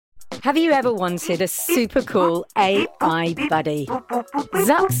Have you ever wanted a super cool AI buddy?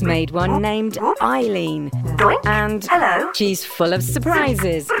 Zuck's made one named Eileen. And she's full of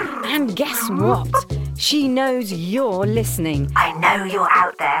surprises. And guess what? She knows you're listening. I know you're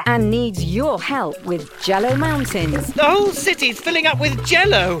out there. And needs your help with Jello Mountains. The whole city's filling up with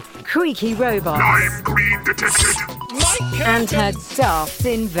Jello. Creaky robots. Lime green detected. And her daft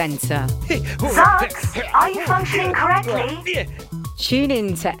inventor. Zucks, are you functioning correctly? Tune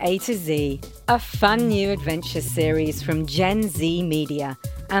in to A to Z, a fun new adventure series from Gen Z Media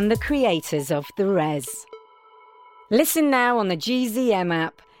and the creators of The Res. Listen now on the GZM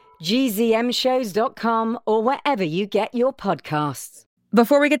app, gzmshows.com, or wherever you get your podcasts.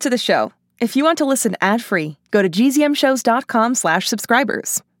 Before we get to the show, if you want to listen ad-free, go to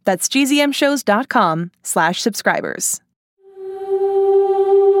gzmshows.com/subscribers. That's gzmshows.com/subscribers.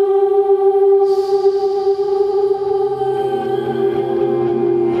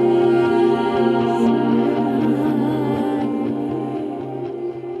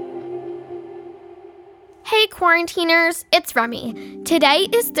 Hey quarantiners, it's Remy. Today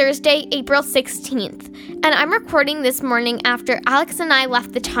is Thursday, April 16th, and I'm recording this morning after Alex and I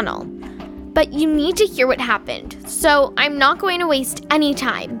left the tunnel. But you need to hear what happened, so I'm not going to waste any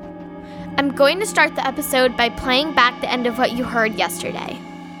time. I'm going to start the episode by playing back the end of what you heard yesterday.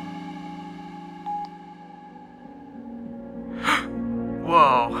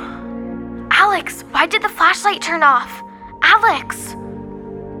 Whoa. Alex, why did the flashlight turn off? Alex!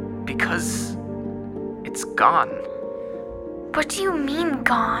 Because it's gone. What do you mean,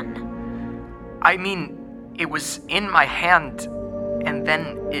 gone? I mean, it was in my hand, and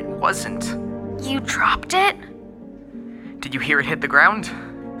then it wasn't. You dropped it? Did you hear it hit the ground?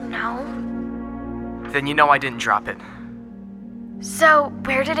 No. Then you know I didn't drop it. So,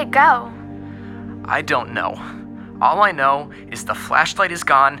 where did it go? I don't know. All I know is the flashlight is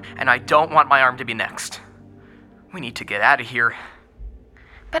gone, and I don't want my arm to be next. We need to get out of here.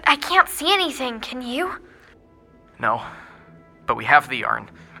 But I can't see anything, can you? No, but we have the yarn.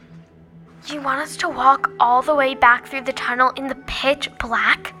 You want us to walk all the way back through the tunnel in the pitch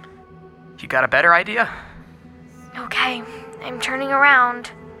black? You got a better idea? Okay, I'm turning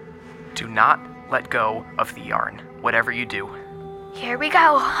around. Do not let go of the yarn, whatever you do. Here we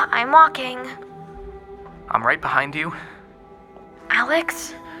go, I'm walking. I'm right behind you.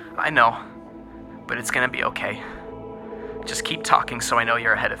 Alex? I know, but it's gonna be okay. Just keep talking so I know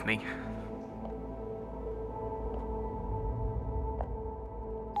you're ahead of me.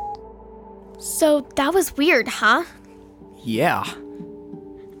 So that was weird, huh? Yeah.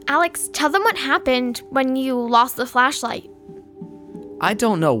 Alex, tell them what happened when you lost the flashlight. I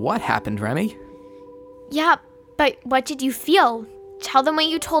don't know what happened, Remy. Yeah, but what did you feel? Tell them what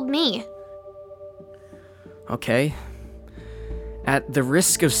you told me. Okay. At the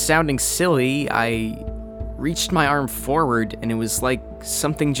risk of sounding silly, I reached my arm forward and it was like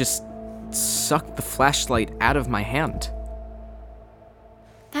something just sucked the flashlight out of my hand.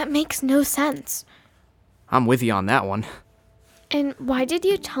 That makes no sense. I'm with you on that one. And why did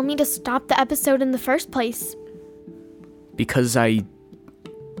you tell me to stop the episode in the first place? Because I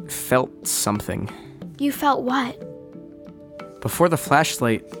felt something. You felt what? Before the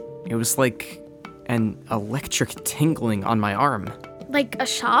flashlight, it was like an electric tingling on my arm. Like a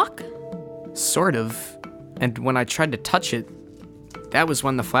shock? Sort of. And when I tried to touch it, that was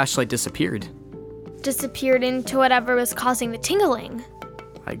when the flashlight disappeared. Disappeared into whatever was causing the tingling.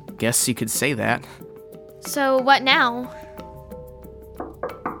 I guess you could say that. So what now?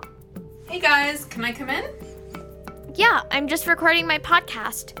 Hey guys, can I come in? Yeah, I'm just recording my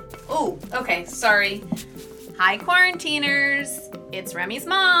podcast. Oh, okay, sorry. Hi quarantiners, it's Remy's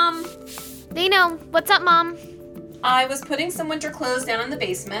mom. They know. What's up, Mom? I was putting some winter clothes down in the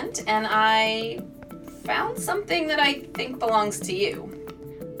basement and I found something that I think belongs to you.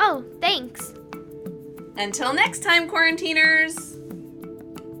 Oh, thanks. Until next time, quarantiners.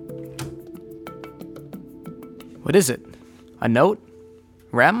 What is it? A note?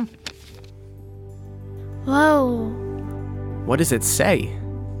 Rem? Whoa. What does it say?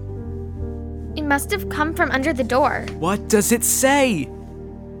 It must have come from under the door. What does it say?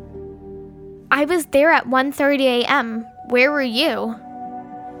 I was there at 1:30 a.m. Where were you?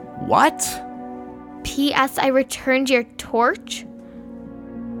 What? P.S. I returned your torch?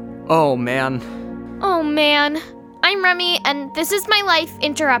 Oh, man. Oh, man. I'm Remy, and this is my life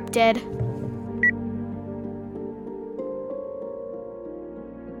interrupted.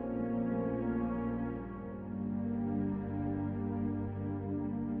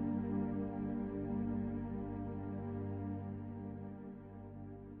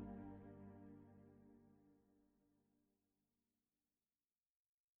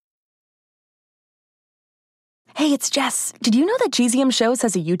 Hey, it's Jess. Did you know that GZM Shows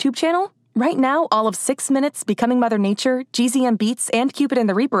has a YouTube channel? Right now, all of 6 Minutes, Becoming Mother Nature, GZM Beats, and Cupid and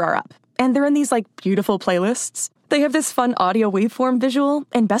the Reaper are up. And they're in these, beautiful playlists. They have this fun audio waveform visual,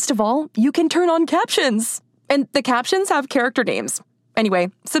 and best of all, you can turn on captions. And the captions have character names.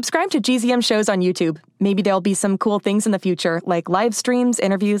 Anyway, subscribe to GZM Shows on YouTube. Maybe there'll be some cool things in the future, like live streams,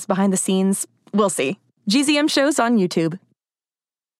 interviews, behind the scenes. We'll see. GZM Shows on YouTube.